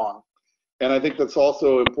go along. And I think that's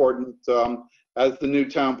also important as the new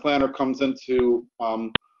town planner comes into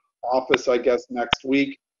office, I guess, next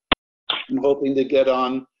week. I'm hoping to get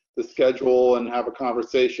on the schedule and have a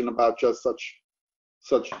conversation about just such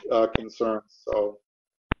concerns. So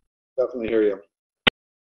definitely hear you.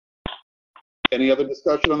 Any other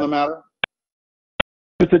discussion on the matter?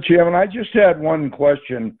 Mr. Chairman, I just had one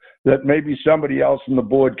question that maybe somebody else on the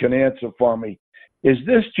board can answer for me. Is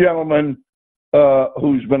this gentleman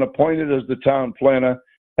who's been appointed as the town planner,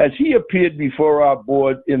 has he appeared before our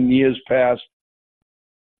board in years past?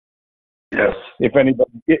 Yes. If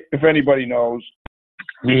anybody knows.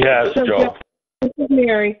 He has, Joe. This is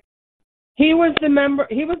Mary. He was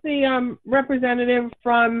the representative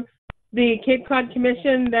from the Cape Cod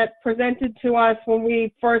Commission that presented to us when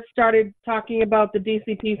we first started talking about the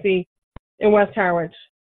DCPC in West Harwich.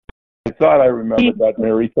 I thought I remembered that,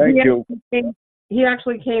 Mary. Thank you. He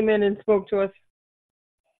actually came in and spoke to us.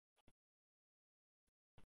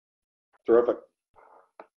 Terrific.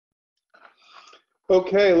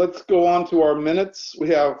 Okay, let's go on to our minutes. We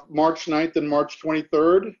have March 9th and March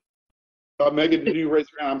 23rd. Megan, did you raise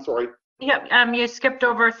your hand? I'm sorry. Yep, you skipped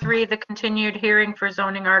over 3, the continued hearing for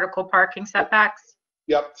zoning article parking setbacks.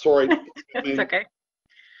 Yep, sorry. It's okay.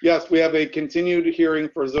 Yes, we have a continued hearing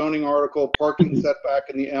for zoning article parking setback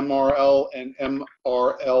in the MRL and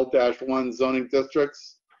MRL-1 zoning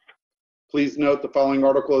districts. Please note the following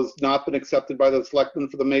article has not been accepted by the selectmen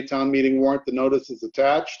for the Maytown meeting warrant. The notice is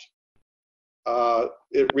attached.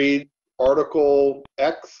 It reads Article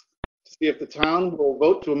X, to see if the town will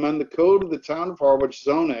vote to amend the code of the town of Harwich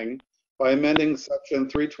zoning by amending section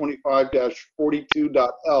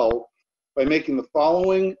 325-42.L by making the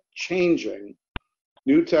following changing: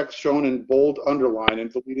 new text shown in bold underline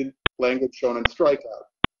and deleted language shown in strikeout.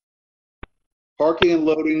 Parking and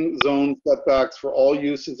loading zone setbacks for all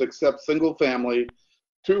uses except single family,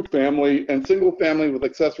 two family, and single family with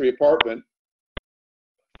accessory apartment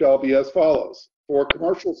shall be as follows. For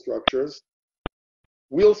commercial structures,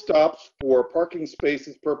 wheel stops for parking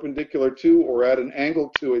spaces perpendicular to or at an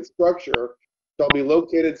angle to a structure shall be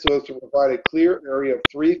located so as to provide a clear area of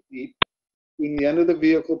 3 feet between the end of the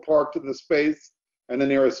vehicle parked in the space and the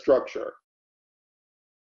nearest structure.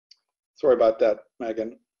 Sorry about that,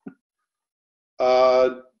 Megan.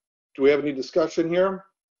 Do we have any discussion here?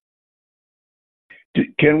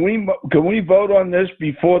 Can we vote on this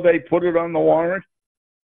before they put it on the warrant?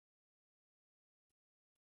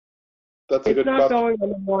 That's a It's good not question. going on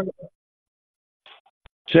the warrant.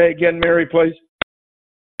 Say again, Mary, please.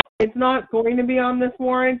 It's not going to be on this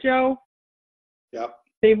warrant, Joe. Yep.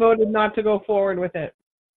 They voted not to go forward with it.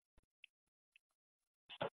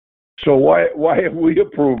 So why are we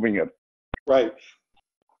approving it? Right.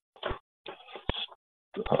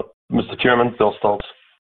 Mr. Chairman, Bill Stoltz.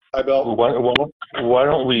 Hi, Bill. Why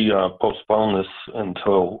don't we postpone this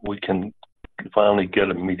until we can finally get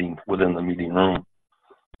a meeting within the meeting room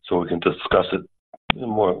so we can discuss it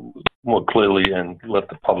more clearly and let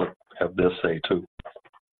the public have their say too.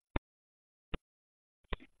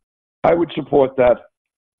 I would support that.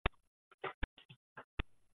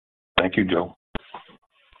 Thank you, Joe.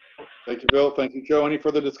 Thank you, Bill. Thank you, Joe. Any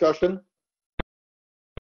further discussion?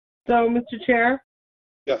 So, Mr. Chair,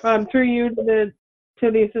 Yes. through you to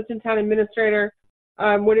the Assistant Town Administrator,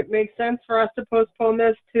 would it make sense for us to postpone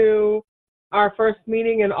this to our first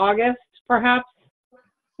meeting in August, perhaps?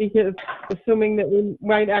 Because assuming that we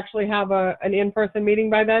might actually have an in-person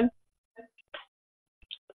meeting by then?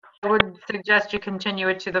 I would suggest you continue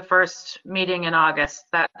it to the first meeting in August.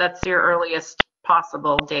 That's your earliest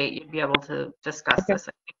possible date you'd be able to discuss this,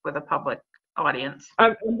 I think, with a public audience.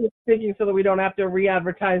 I'm just thinking so that we don't have to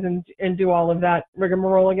re-advertise and do all of that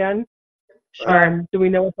rigmarole again. Sure. Do we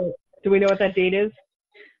know what that date is?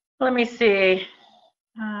 Let me see.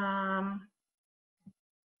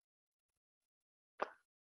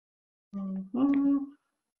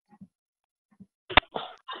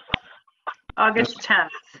 August 10th.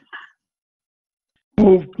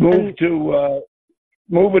 Move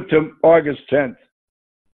it to August 10th.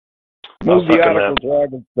 Move the article to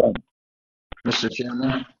August 10th. Mr.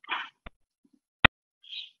 Chairman?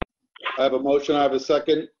 I have a motion. I have a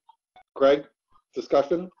second. Craig,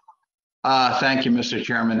 discussion? Thank you, Mr.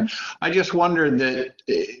 Chairman. I just wondered that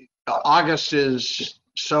August is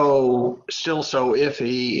still so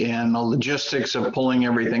iffy and the logistics of pulling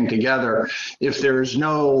everything together. If there's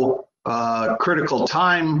no critical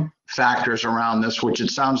time factors around this, which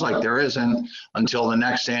it sounds like there isn't until the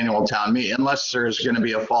next annual town meeting, unless there's going to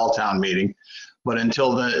be a fall town meeting. But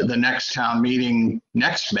until the next town meeting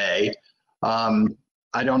next May, I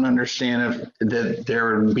don't understand that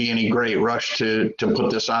there would be any great rush to put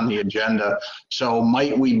this on the agenda. So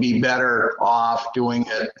might we be better off doing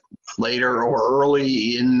it later or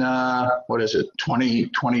early in,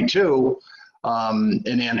 2022,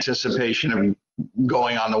 in anticipation of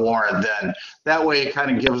going on the warrant then? That way it kind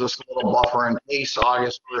of gives us a little buffer in case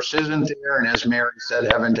August 1st isn't there, and as Mary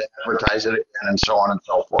said, having to advertise it again and so on and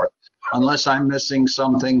so forth. Unless I'm missing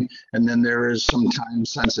something, and then there is some time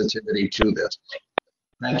sensitivity to this.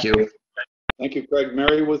 Thank you. Thank you, Craig.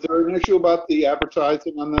 Mary, was there an issue about the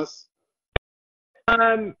advertising on this?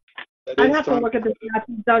 I'd have to look at the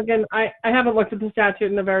statute, Duncan. I haven't looked at the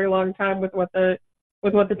statute in a very long time with what the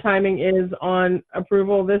timing is on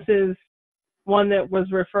approval. This is one that we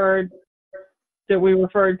referred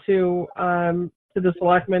to the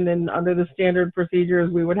selectmen, and under the standard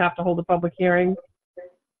procedures, we would have to hold a public hearing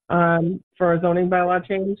for a zoning bylaw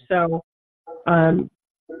change. So,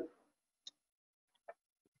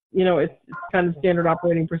 it's kind of standard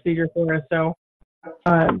operating procedure for us. So,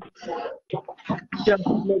 just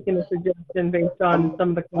making a suggestion based on some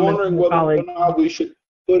of the comments wondering from the whether colleagues. or not we should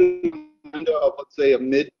put it on let's say, a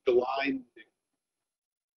mid-July meeting.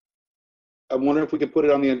 I'm wondering if we could put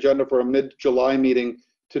it on the agenda for a mid-July meeting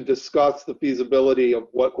to discuss the feasibility of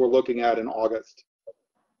what we're looking at in August.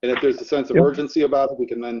 And if there's a sense of urgency about it, we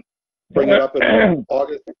can then bring it up in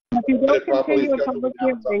August. If you don't continue a public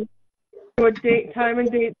hearing to a time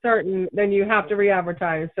and date certain, then you have to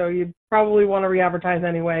re-advertise. So you probably want to re-advertise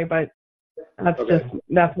anyway, but that's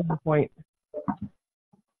that's my point.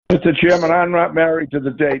 Mr. Chairman, I'm not married to the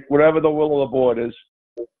date, whatever the will of the board is.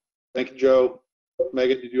 Thank you, Joe.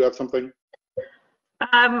 Megan, did you have something?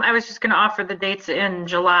 I was just going to offer the dates in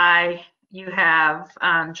July. You have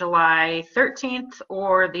July 13th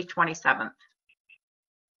or the 27th.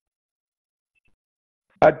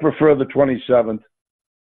 I'd prefer the 27th.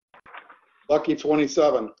 Lucky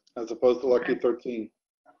 27. as opposed to lucky 13.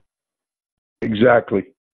 Exactly.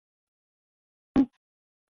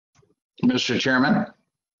 Mr. Chairman?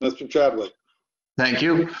 Mr. Chadwick? Thank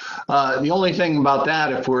you. The only thing about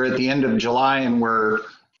that, if we're at the end of July and we're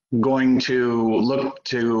going to look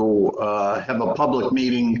to have a public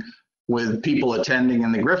meeting with people attending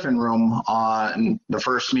in the Griffin Room on the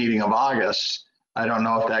first meeting of August, I don't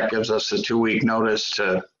know if that gives us a 2-week notice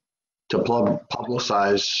to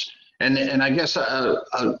publicize. And I guess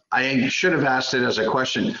I should have asked it as a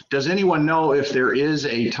question. Does anyone know if there is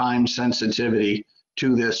a time sensitivity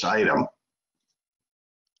to this item?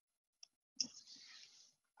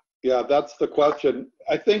 Yeah, that's the question.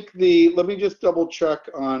 I think let me just double check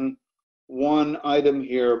on one item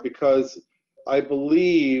here, because I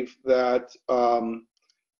believe that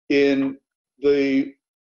in the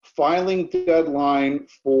filing deadline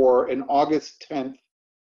for an August 10th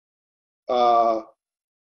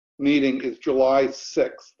meeting is July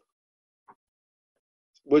 6th,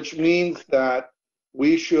 which means that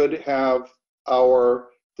we should have our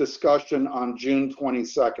discussion on June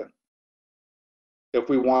 22nd. If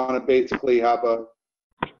we want to basically have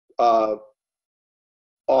a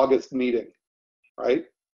August meeting, right?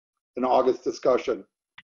 An August discussion.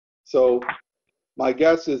 So my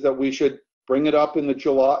guess is that we should bring it up in the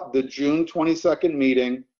June 22nd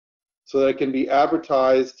meeting so that it can be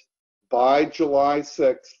advertised by July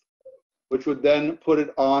 6th, which would then put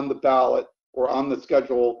it on the ballot or on the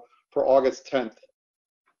schedule for August 10th.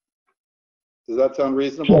 Does that sound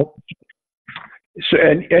reasonable? So,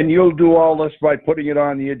 and you'll do all this by putting it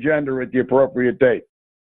on the agenda at the appropriate date.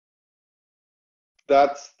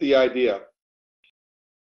 That's the idea.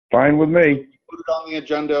 Fine with me. Put it on the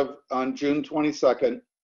agenda on June 22nd,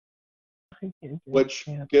 which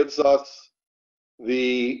gives us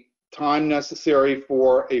the time necessary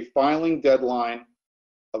for a filing deadline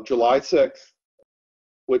of July 6th,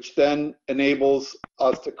 which then enables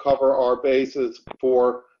us to cover our bases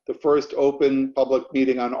for the first open public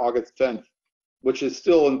meeting on August 10th, which is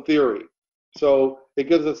still in theory. So it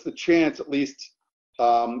gives us the chance, at least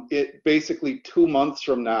basically 2 months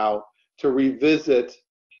from now, to revisit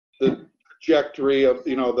the trajectory of,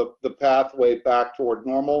 the pathway back toward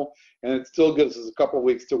normal. And it still gives us a couple of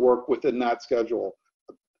weeks to work within that schedule.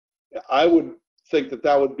 I would think that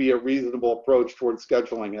that would be a reasonable approach towards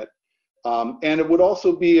scheduling it. And it would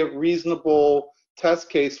also be a reasonable test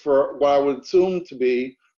case for what I would assume to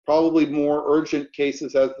be probably more urgent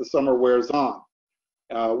cases as the summer wears on,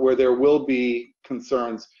 where there will be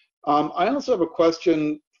concerns. I also have a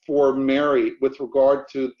question for Mary with regard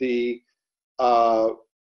to the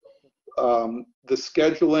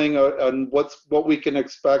scheduling and what we can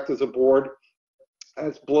expect as a board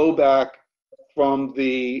as blowback from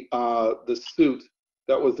the suit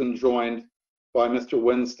that was enjoined by Mr.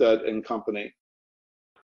 Winstead and company.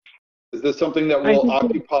 Is this something that will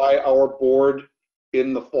occupy our board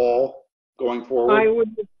in the fall going forward?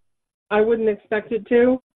 I wouldn't expect it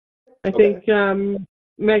to. I think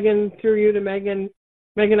Megan, through you to Megan,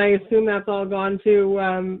 I assume that's all gone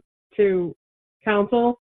to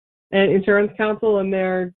council and insurance council, and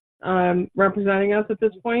they're representing us at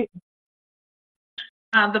this point.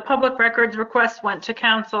 The public records request went to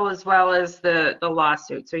council as well as the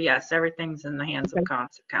lawsuit. So yes, everything's in the hands of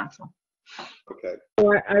council. Okay.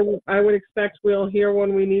 So I would expect we'll hear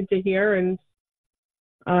when we need to hear, and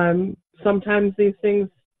sometimes these things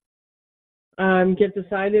get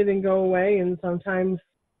decided and go away, and sometimes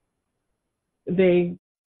they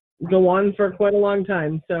go on for quite a long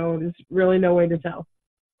time. So there's really no way to tell.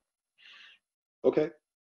 Okay.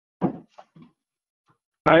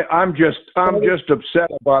 I'm just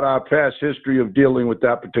upset about our past history of dealing with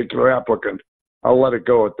that particular applicant. I'll let it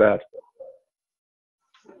go at that.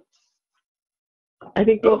 I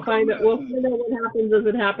think we'll find out what happens as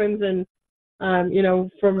it happens, and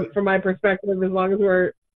from my perspective, as long as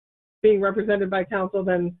we're being represented by council,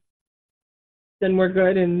 then we're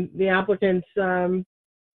good. And the applicant at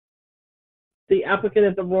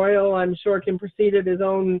the Royal, I'm sure, can proceed at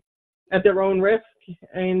their own risk,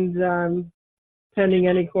 and pending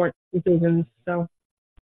any court decisions. So.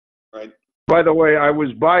 Right. By the way, I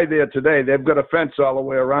was by there today. They've got a fence all the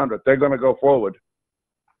way around it. They're going to go forward.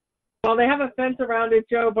 Well, they have a fence around it,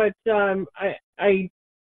 Joe, but they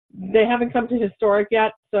haven't come to historic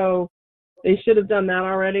yet, so they should have done that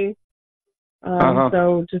already.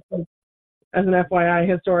 So just as an FYI,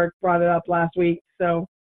 historic brought it up last week, so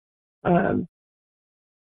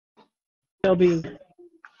they'll be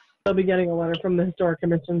getting a letter from the historic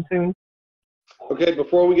commission soon. Okay,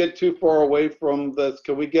 before we get too far away from this,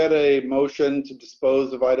 can we get a motion to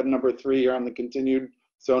dispose of item number 3 here on the continued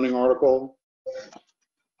zoning article?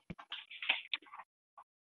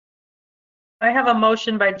 I have a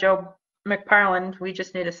motion by Joe McParland. We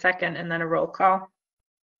just need a second and then a roll call.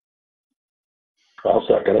 I'll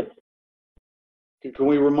second it. Can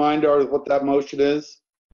we remind our what that motion is?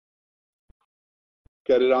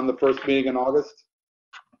 Get it on the first meeting in August?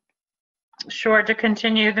 Sure, to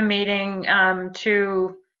continue the meeting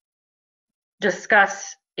to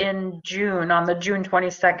discuss in June, on the June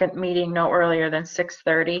 22nd meeting, no earlier than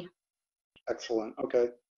 6:30. Excellent, okay.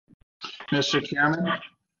 Mr. Chairman,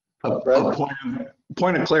 a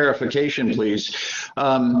point of clarification, please.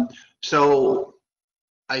 So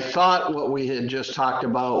I thought what we had just talked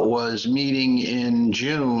about was meeting in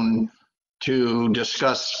June to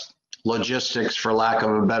discuss logistics, for lack of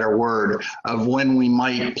a better word, of when we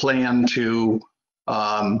might plan to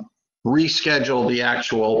reschedule the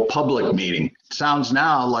actual public meeting. It sounds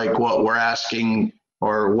now like what we're asking,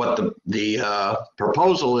 or what the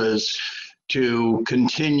proposal is, to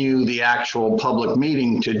continue the actual public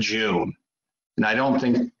meeting to June. And I don't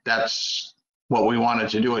think that's what we wanted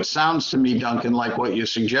to do. It sounds to me, Duncan, like what you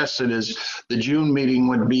suggested is the June meeting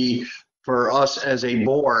would be for us as a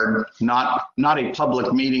board, not a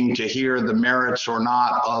public meeting to hear the merits or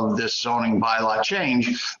not of this zoning bylaw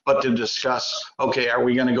change, but to discuss, okay, are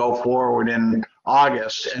we going to go forward in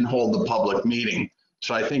August and hold the public meeting?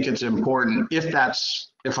 So I think it's important,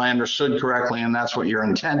 if I understood correctly, and that's what your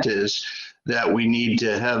intent is, that we need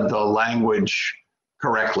to have the language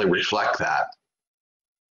correctly reflect that.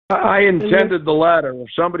 I intended the latter.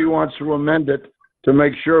 If somebody wants to amend it to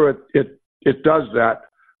make sure it does that,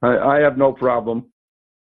 I have no problem.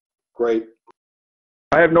 Great.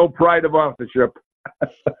 I have no pride of authorship.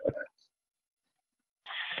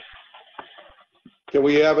 Can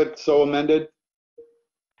we have it so amended?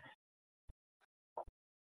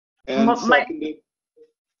 And seconded?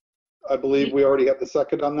 I believe we already have the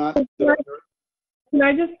second on that. Can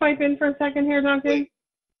I just pipe in for a second here, Duncan?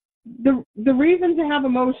 The reason to have a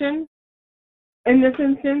motion in this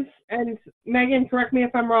instance, and Megan, correct me if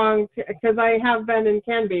I'm wrong, because I have been and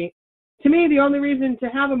can be, to me, the only reason to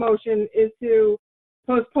have a motion is to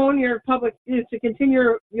postpone to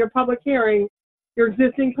continue your public hearing, your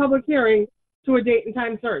existing public hearing, to a date and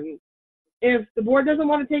time certain. If the board doesn't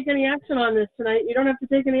want to take any action on this tonight, you don't have to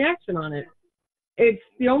take any action on it. It's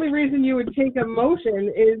the only reason you would take a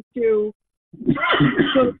motion is so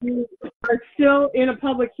you are still in a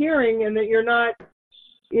public hearing and that you're not,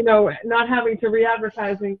 not having to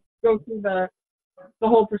re-advertise and go through the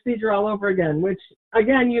whole procedure all over again, which,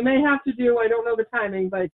 again, you may have to do. I don't know the timing,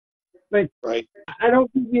 but right. I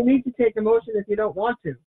don't think you need to take a motion if you don't want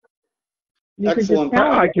to. Excellent.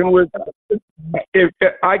 I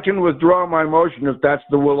can withdraw my motion if that's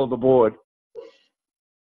the will of the board.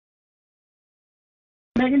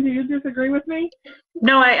 Megan, do you disagree with me?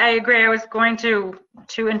 No, I agree. I was going to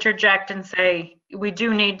interject and say we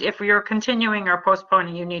do need, if we are continuing or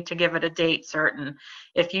postponing, you need to give it a date certain.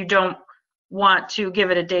 If you don't want to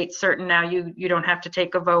give it a date certain now, you don't have to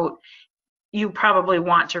take a vote. You probably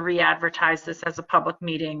want to re-advertise this as a public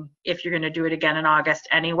meeting if you're going to do it again in August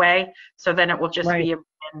anyway. So then it will just be a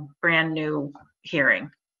brand new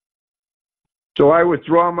hearing. So I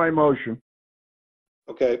withdraw my motion.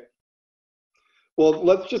 Okay. Well,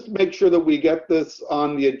 let's just make sure that we get this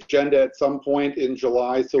on the agenda at some point in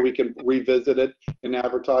July so we can revisit it and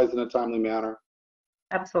advertise in a timely manner.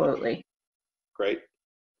 Absolutely. Great.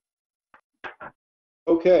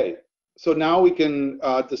 Okay. So now we can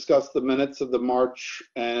discuss the minutes of the March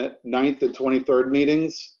 9th and 23rd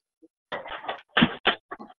meetings.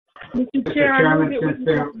 Mr. Chair, I move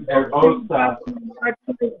that they're both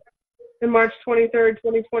the March 23rd,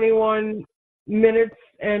 2021 minutes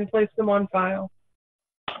and place them on file.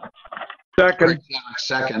 Second.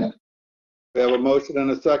 Second. We have a motion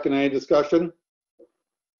and a second. Any discussion?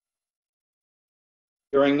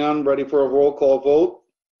 Hearing none, ready for a roll call vote.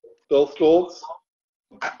 Bill Stoltz?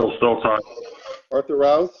 Bill Stoltz, aye. Arthur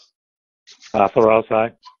Rouse? Arthur Rouse,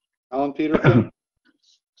 aye. Alan Peterson?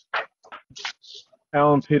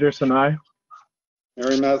 Alan Peterson, aye.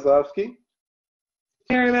 Mary Maslowski?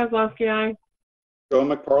 Mary Maslowski, aye. Joe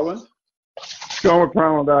McParland? Joe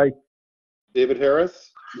McParland, aye. David Harris?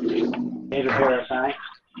 David Harris, aye.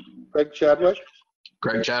 Greg Chadwick?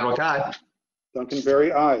 Greg Chadwick, aye. Duncan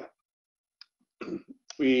Berry, aye.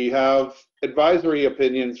 We have advisory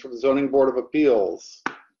opinions from the Zoning Board of Appeals.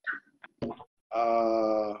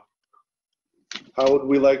 How would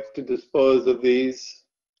we like to dispose of these?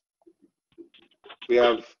 We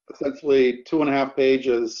have essentially 2.5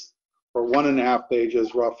 pages, or 1.5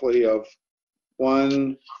 pages roughly, of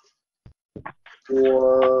 1,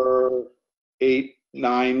 4, 8,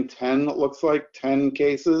 9, 10, it looks like 10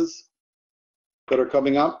 cases that are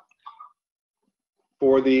coming up.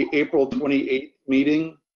 for the April 28th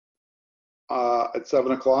meeting at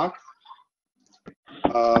 7 o'clock.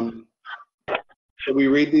 Should we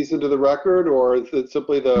read these into the record, or is it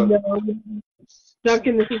simply the... No.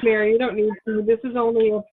 Duncan, this is Mary. You don't need to. This is only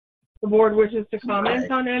if the board wishes to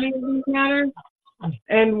comment on any of these matters.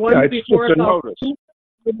 And once Yeah, it's before just a it's all, notice.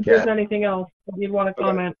 if there's anything else that you'd want to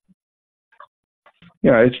comment.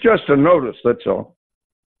 Yeah, it's just a notice, that's all.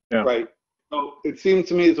 Yeah. Right. So it seems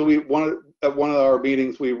to me as at one of our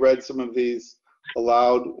meetings, we read some of these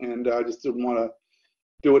aloud, and I just didn't want to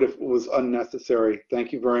do it if it was unnecessary.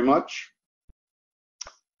 Thank you very much.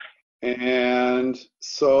 And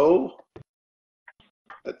so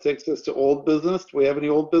that takes us to old business. Do we have any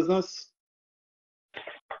old business?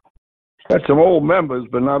 Got some old members,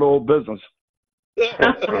 but not old business.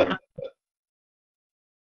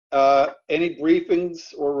 Any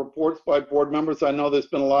briefings or reports by board members? I know there's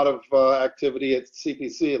been a lot of activity at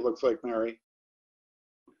CPC, it looks like, Mary.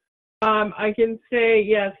 I can say,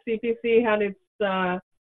 yes, CPC had its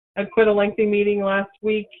quite a lengthy meeting last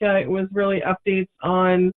week. It was really updates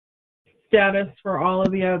on status for all of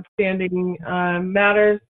the outstanding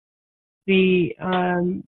matters. The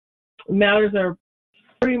matters are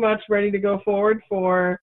pretty much ready to go forward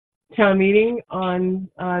for town meeting on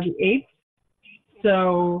the 8th.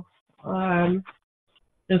 So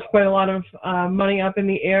there's quite a lot of money up in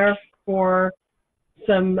the air for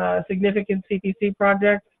some significant CPC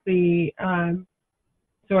projects.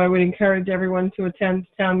 So I would encourage everyone to attend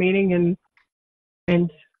town meeting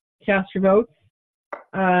and cast your votes.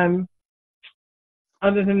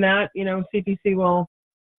 Other than that, you know, CPC will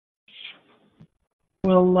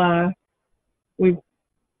we've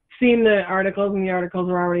seen the articles, and the articles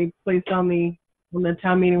are already placed on the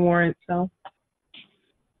town meeting warrant. So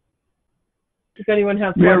if anyone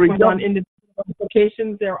has questions on individual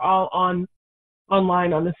applications, they're all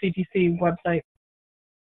online on the CPC website.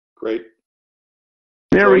 Great.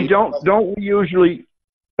 Mary, don't we usually,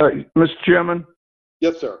 Mr. Chairman?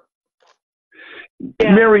 Yes, sir.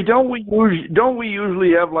 Yeah. Mary, don't we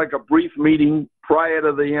usually have like a brief meeting prior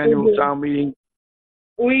to the annual town meeting?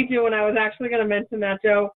 We do, and I was actually going to mention that,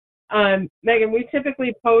 Joe. Megan, we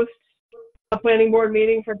typically post a planning board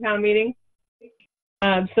meeting for town meeting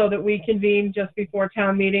so that we convene just before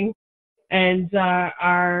town meeting and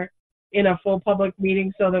are in a full public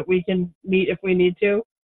meeting so that we can meet if we need to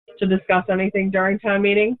discuss anything during town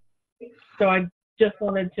meeting. So I just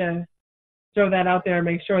wanted to throw that out there and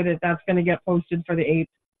make sure that that's going to get posted for the 8th.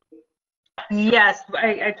 Yes,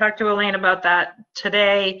 I talked to Elaine about that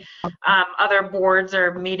today. Other boards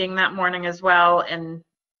are meeting that morning as well, and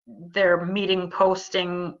their meeting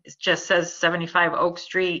posting just says 75 Oak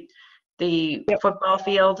Street, the football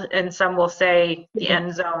field, and some will say the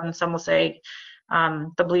end zone, some will say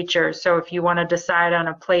the bleachers. So if you want to decide on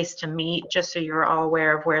a place to meet, just so you're all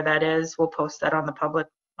aware of where that is, we'll post that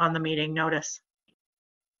on the meeting notice.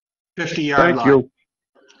 50-yard line. Thank you.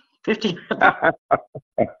 50. I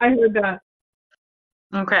heard that.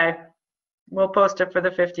 Okay. We'll post it for the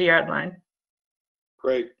 50-yard line.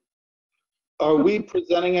 Great. Are we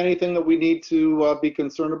presenting anything that we need to be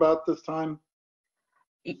concerned about this time?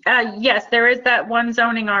 Yes, there is that one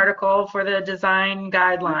zoning article for the design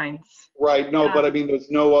guidelines. Right, no, but I mean,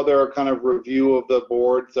 there's no other kind of review of the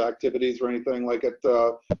board's activities or anything like it,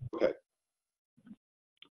 okay.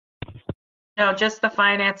 No, just the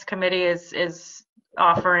finance committee is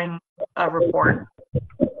offering a report.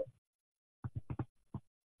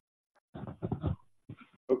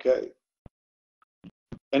 Okay.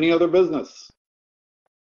 Any other business?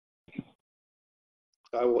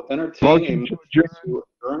 I will entertain a motion to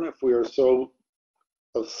adjourn if we are so,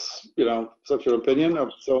 you know, such an opinion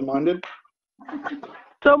of so minded.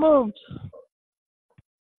 So moved.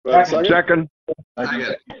 Do I have a second?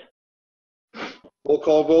 Second. Roll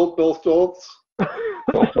call vote, Bill Stoltz,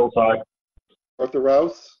 Bill Stoltz, aye. Arthur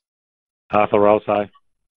Rouse, Arthur Rouse, aye.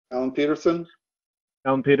 Alan Peterson,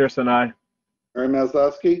 Alan Peterson, aye. Mary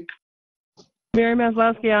Maslowski, Mary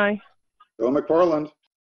Maslowski, aye. Joe McFarland,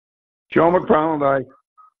 Joe McFarland, aye.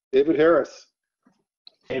 David Harris,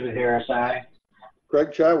 David Harris, aye.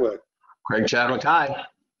 Craig Chadwick, Craig Chadwick, aye.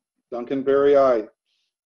 Duncan Berry, aye.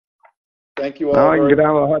 Thank you all. Now I can get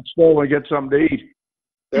out of the hot stove and get something to eat.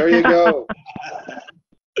 There you go.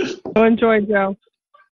 So enjoy, Joe.